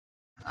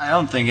I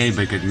don't think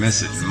anybody could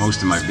miss it. In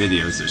most of my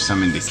videos, there's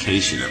some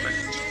indication of it.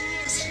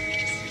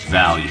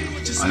 Value,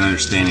 an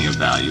understanding of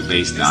value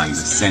based on the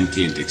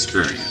sentient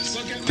experience.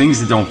 Things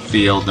that don't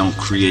feel don't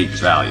create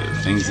value.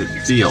 Things that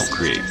feel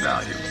create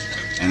value.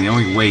 And the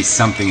only way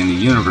something in the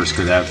universe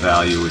could have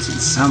value is in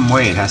some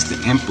way it has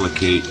to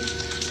implicate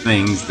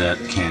things that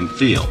can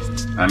feel.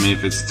 I mean,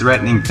 if it's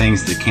threatening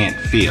things that can't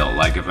feel,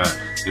 like if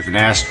an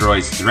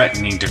asteroid's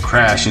threatening to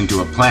crash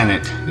into a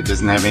planet that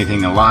doesn't have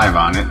anything alive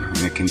on it, and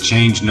it can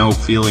change no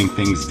feeling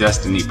thing's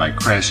destiny by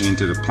crashing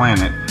into the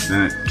planet,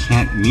 then it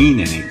can't mean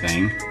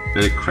anything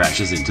that it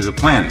crashes into the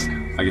planet.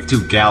 Like if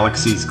two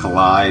galaxies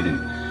collide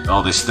and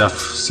all this stuff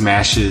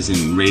smashes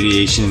and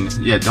radiation,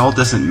 yeah, it all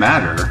doesn't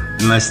matter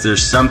unless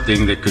there's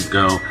something that could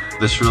go,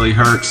 this really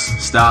hurts,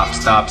 stop,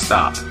 stop,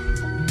 stop.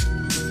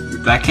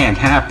 If that can't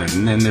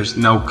happen, then there's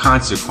no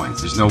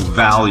consequence, there's no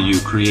value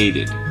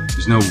created,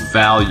 there's no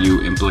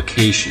value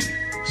implication.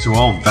 So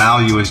all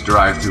value is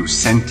derived through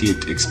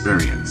sentient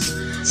experience.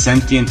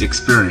 Sentient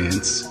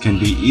experience can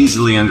be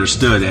easily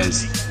understood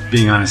as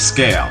being on a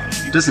scale.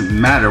 It doesn't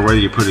matter whether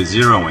you put a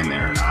 0 in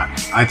there or not.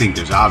 I think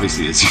there's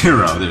obviously a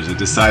 0. There's a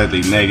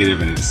decidedly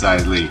negative and a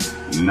decidedly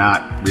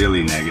not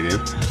really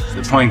negative.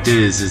 The point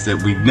is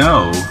that we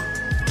know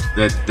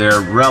that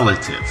they're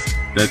relative,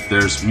 that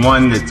there's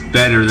one that's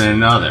better than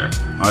another,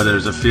 or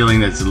there's a feeling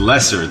that's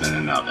lesser than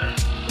another.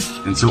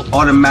 And so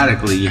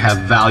automatically you have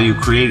value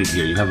created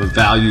here. You have a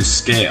value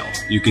scale.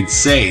 You could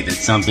say that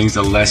something's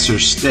a lesser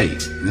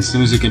state. And as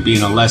soon as it can be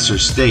in a lesser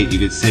state, you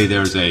could say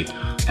there's a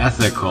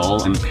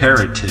ethical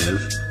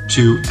imperative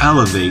to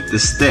elevate the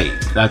state.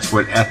 That's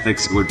what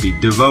ethics would be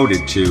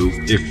devoted to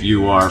if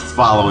you are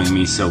following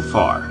me so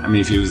far. I mean,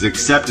 if you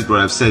accepted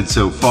what I've said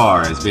so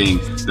far as being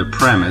the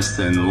premise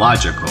and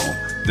logical,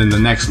 then the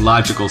next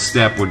logical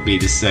step would be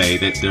to say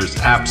that there's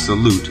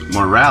absolute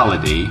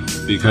morality,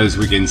 because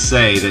we can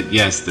say that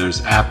yes,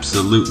 there's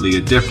absolutely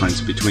a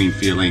difference between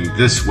feeling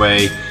this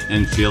way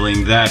and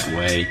feeling that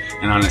way,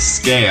 and on a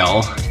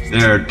scale,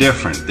 they're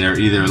different. They're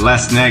either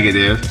less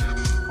negative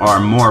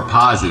or more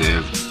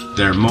positive.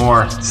 They're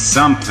more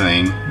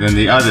something than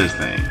the other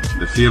thing.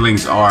 The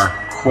feelings are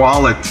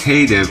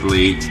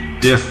qualitatively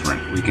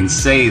different. We can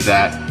say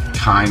that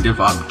kind of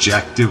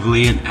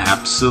objectively and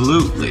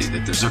absolutely,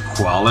 that there's a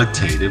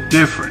qualitative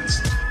difference.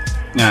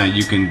 Now,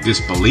 you can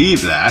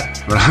disbelieve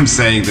that, but I'm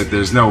saying that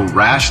there's no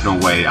rational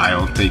way I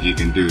don't think you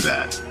can do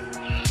that.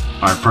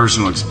 Our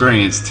personal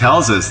experience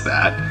tells us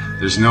that.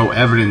 There's no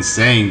evidence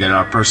saying that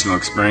our personal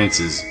experience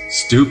is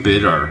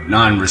stupid or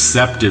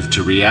non-receptive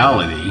to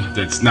reality.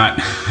 That's not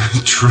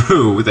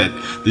true,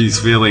 that these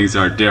feelings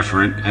are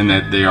different and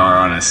that they are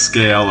on a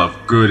scale of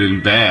good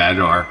and bad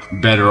or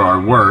better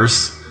or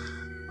worse.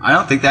 I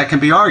don't think that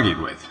can be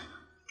argued with.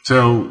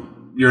 So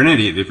you're an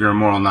idiot if you're a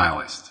moral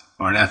nihilist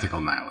or an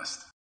ethical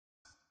nihilist.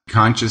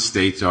 Conscious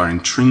states are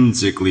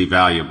intrinsically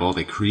valuable.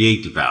 They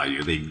create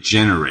value. They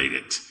generate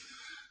it.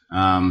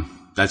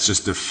 That's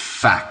just a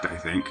fact, I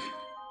think.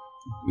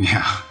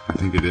 Yeah, I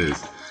think it is.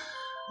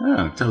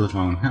 Oh,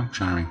 telephone. How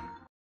charming.